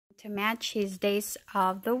to match his days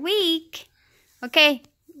of the week. Okay,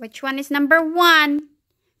 which one is number 1?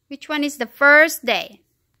 Which one is the first day?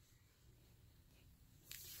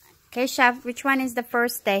 Keshav, which one is the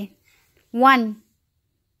first day? 1.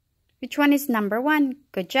 Which one is number 1?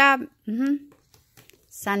 Good job.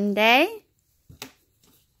 Sunday.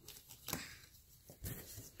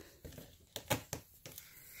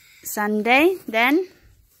 Sunday, then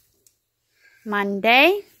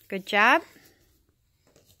Monday. Good job.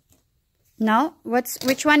 No,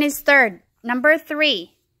 which one is third? Number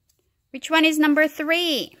 3. Which one is number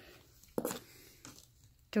 3?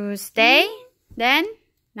 Tuesday, then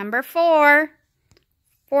number 4.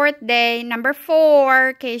 Fourth day, number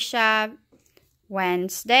 4, Keshav.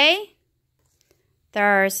 Wednesday,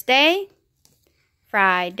 Thursday,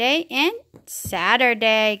 Friday, and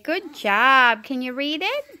Saturday. Good job. Can you read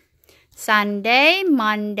it? Sunday,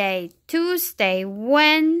 Monday, Tuesday,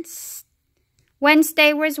 Wednesday.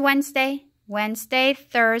 Where's Wednesday? Wednesday,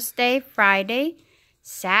 Thursday, Friday,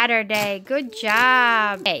 Saturday. Good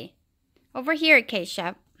job. Okay. Over here,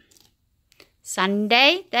 Keshav.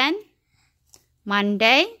 Sunday, then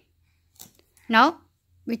Monday. No.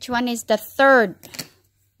 Which one is the third?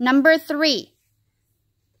 Number 3.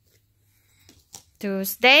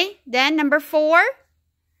 Tuesday, then number 4.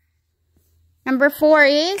 Number 4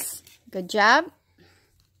 is, good job,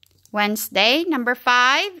 Wednesday. Number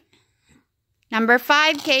 5. Number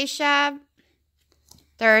 5, Keshav.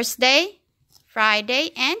 Thursday,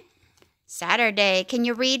 Friday, and Saturday. Can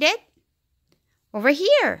you read it? Over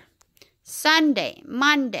here. Sunday,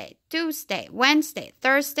 Monday, Tuesday, Wednesday,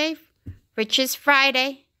 Thursday, which is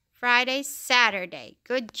Friday. Friday, Saturday.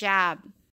 Good job.